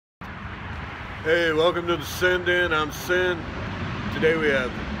Hey, welcome to the Send In. I'm Sin. Today we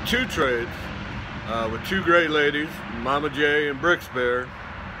have two trades with two great ladies, Mama J and Bricks Bear.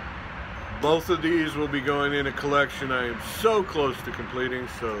 Both of these will be going in a collection I am so close to completing,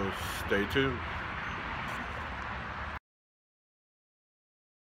 so stay tuned.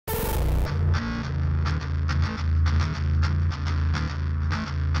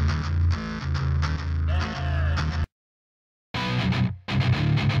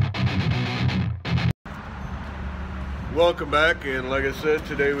 Welcome back, and like I said,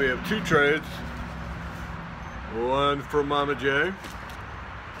 today we have two trades. One from Mama J,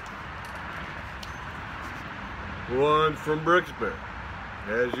 one from Bricks Bear.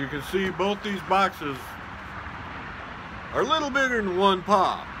 As you can see, both these boxes are a little bigger than one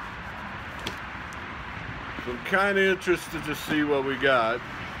pop. So I'm kind of interested to see what we got.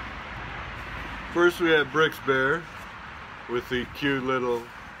 First we have Bricks Bear with the cute little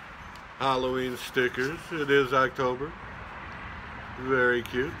Halloween stickers. It is October. Very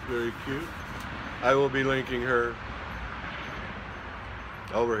cute, very cute. I will be linking her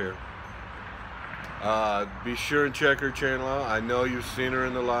over here. Be sure and check her channel out. I know you've seen her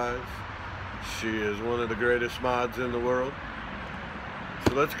in the lives. She is one of the greatest mods in the world.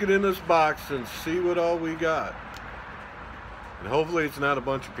 So let's get in this box and see what all we got. And hopefully it's not a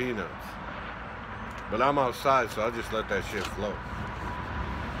bunch of peanuts. But I'm outside, so I'll just let that shit float.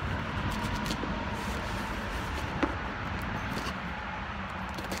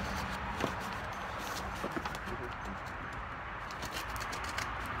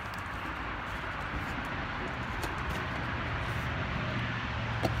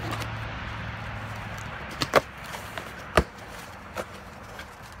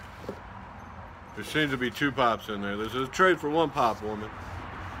 There seems to be two pops in there. There's a trade for one pop, woman.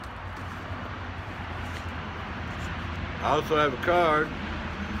 I also have a card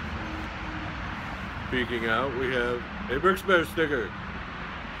peeking out. We have a Bricks Bear sticker.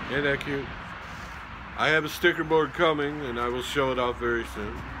 Ain't that cute? I have a sticker board coming, and I will show it off very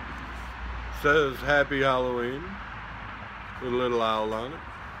soon. It says Happy Halloween with a little owl on it.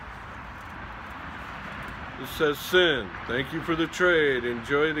 It says Sin, thank you for the trade.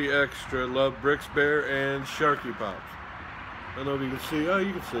 Enjoy the extra. Love Bricks Bear and Sharky Pops. I don't know if you can see. Oh,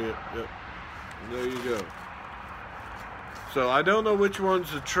 you can see it. Yep. There you go. So I don't know which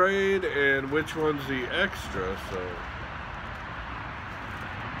one's the trade and which one's the extra. So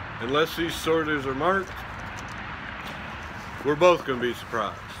unless these sorters are marked, we're both going to be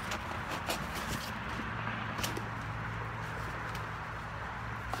surprised.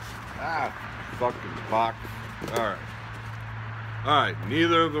 Fucking box. Alright,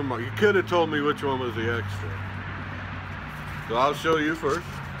 neither of them are. You could have told me which one was the extra. So I'll show you first.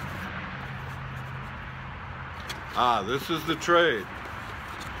 This is the trade.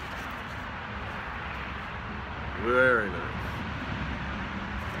 Very nice.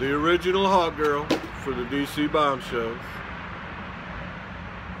 The original Hawk Girl for the DC Bombshell.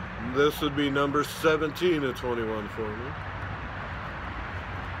 This would be number 17 of 21 for me.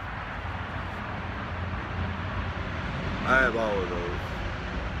 I have all of those,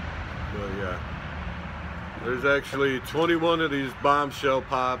 but yeah, there's actually 21 of these Bombshell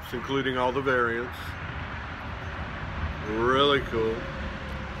pops, including all the variants. Really cool.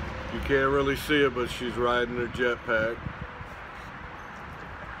 You can't really see it, but she's riding her jetpack.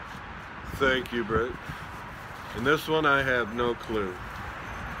 Thank you, Britt. And this one I have no clue.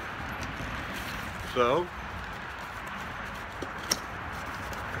 So,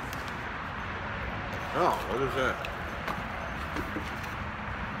 what is that?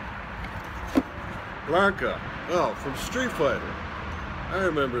 Blanca. From Street Fighter. I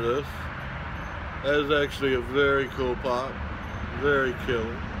remember this. That is actually a very cool pop. Very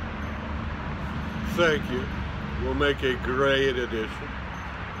killer. Thank you. Will make a great addition.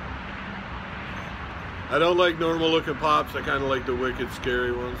 I don't like normal looking pops. I kind of like the wicked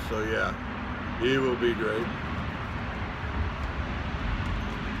scary ones. So yeah, he will be great.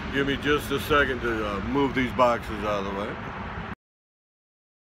 Give me just a second to move these boxes out of the way.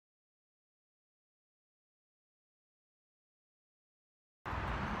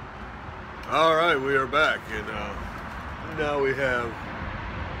 Alright, we are back, and now we have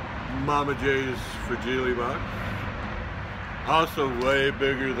Mama J's Fragile box. Also way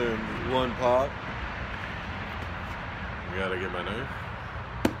bigger than one pop. I gotta get my knife.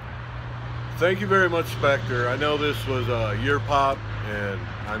 Thank you very much, Spectre. I know this was your pop, and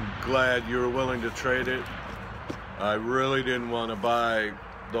I'm glad you were willing to trade it. I really didn't want to buy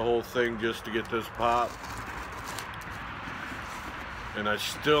the whole thing just to get this pop. And I'm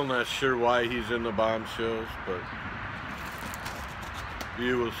still not sure why he's in the Bombshells, but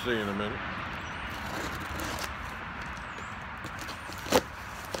you will see in a minute.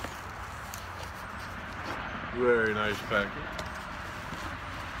 Very nice package.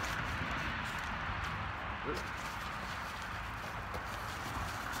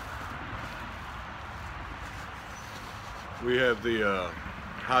 We have the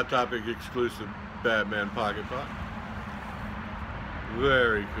Hot Topic exclusive Batman Pocket Pot.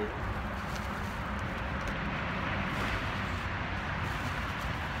 Very cool.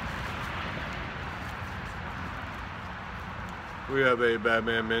 We have a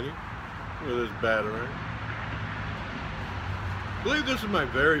Batman Mini with his Batarang. I believe this is my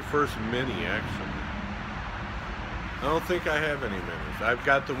very first Mini, actually. I don't think I have any Minis. I've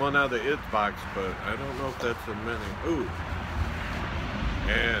got the one out of the It box, but I don't know if that's a Mini. Ooh.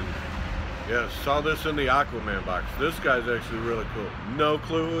 And, yeah, saw this in the Aquaman box. This guy's actually really cool. No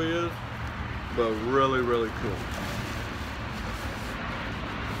clue who he is, but really, really cool.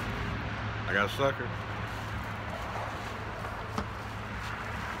 I got a sucker.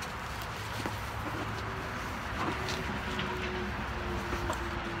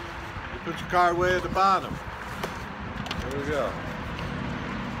 Put your card way at the bottom. There we go.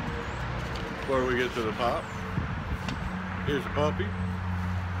 Before we get to the pop, here's a puppy.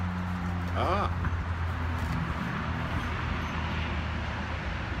 Ah.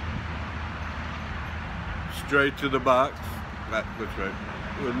 Straight to the box. Which way?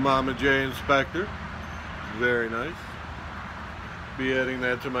 With Mama J and Spectre. Very nice. Be adding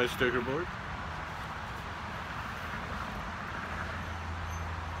that to my sticker board.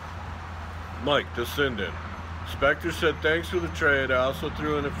 Mike, Descendant. Spectre said, thanks for the trade. I also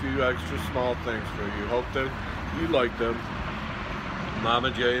threw in a few extra small things for you. Hope that you like them.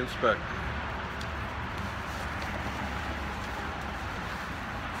 Mama J and Spectre.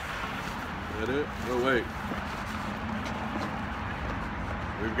 Is that it? Oh, wait.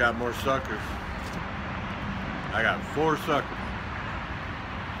 We've got more suckers. I got 4 suckers.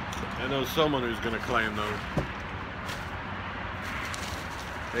 I know someone who's going to claim those.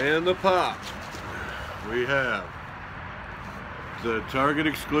 And the pop. We have the Target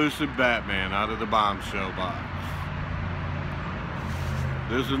exclusive Batman out of the Bombshell box.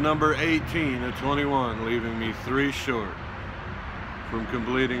 This is number 18 of 21, leaving me 3 short from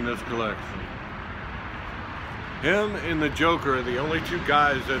completing this collection. Him and the Joker are the only 2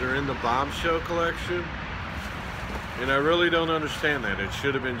 guys that are in the Bombshell collection, and I really don't understand that. It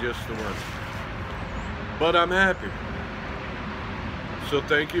should have been just the one. But I'm happy. So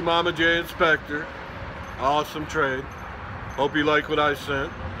thank you, Mama J and Spectre. Awesome trade. Hope you like what I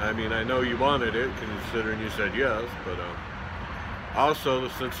sent. I mean, I know you wanted it, considering you said yes, but also,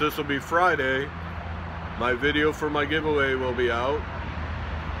 since this will be Friday, my video for my giveaway will be out.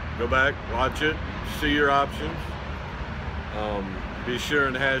 Go back, watch it, see your options. Be sure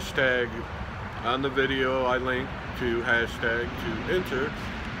and hashtag on the video I link to hashtag to enter.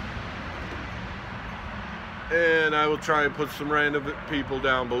 And I will try and put some random people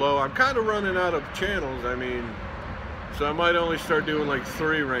down below. I'm kind of running out of channels. I mean, so I might only start doing like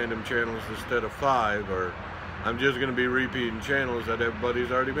 3 random channels instead of 5, or I'm just going to be repeating channels that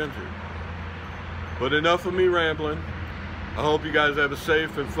everybody's already been to. But enough of me rambling. I hope you guys have a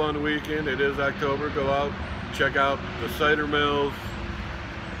safe and fun weekend. It is October. Go out, check out the cider mills,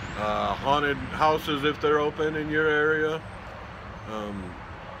 haunted houses if they're open in your area.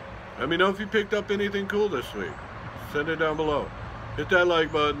 Let me know if you picked up anything cool this week. Send it down below. Hit that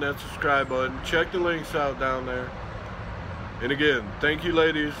like button, that subscribe button. Check the links out down there. And again, thank you,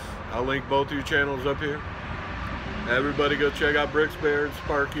 ladies. I'll link both of your channels up here. Everybody go check out Bricks Bear and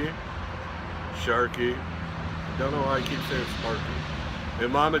Sparky. Sharky. Don't know why I keep saying Sparky.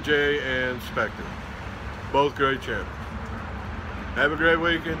 And Mama J and Spectre. Both great channels. Have a great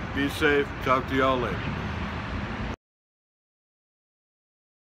weekend. Be safe. Talk to y'all later.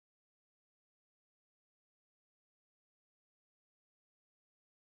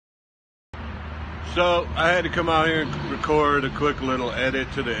 So I had to come out here and record a quick little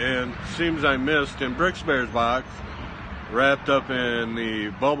edit to the end. Seems I missed in Bricks Bear's box, wrapped up in the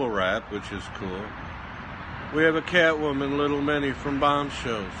bubble wrap, which is cool. We have a Catwoman little mini from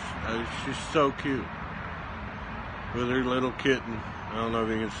Bombshell. She's so cute. With her little kitten. I don't know if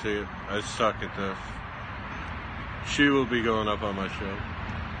you can see it. I suck at this. She will be going up on my show.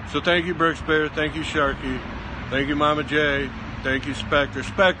 So thank you, Bricks Bear. Thank you, Sharky. Thank you, Mama J. Thank you, Spectre.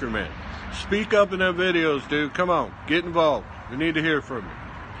 Spectre, man. Speak up in them videos, dude. Come on. Get involved. We need to hear from you.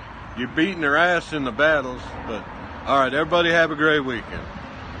 You're beating their ass in the battles, but alright, everybody have a great weekend.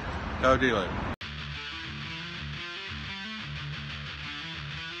 Talk to you later.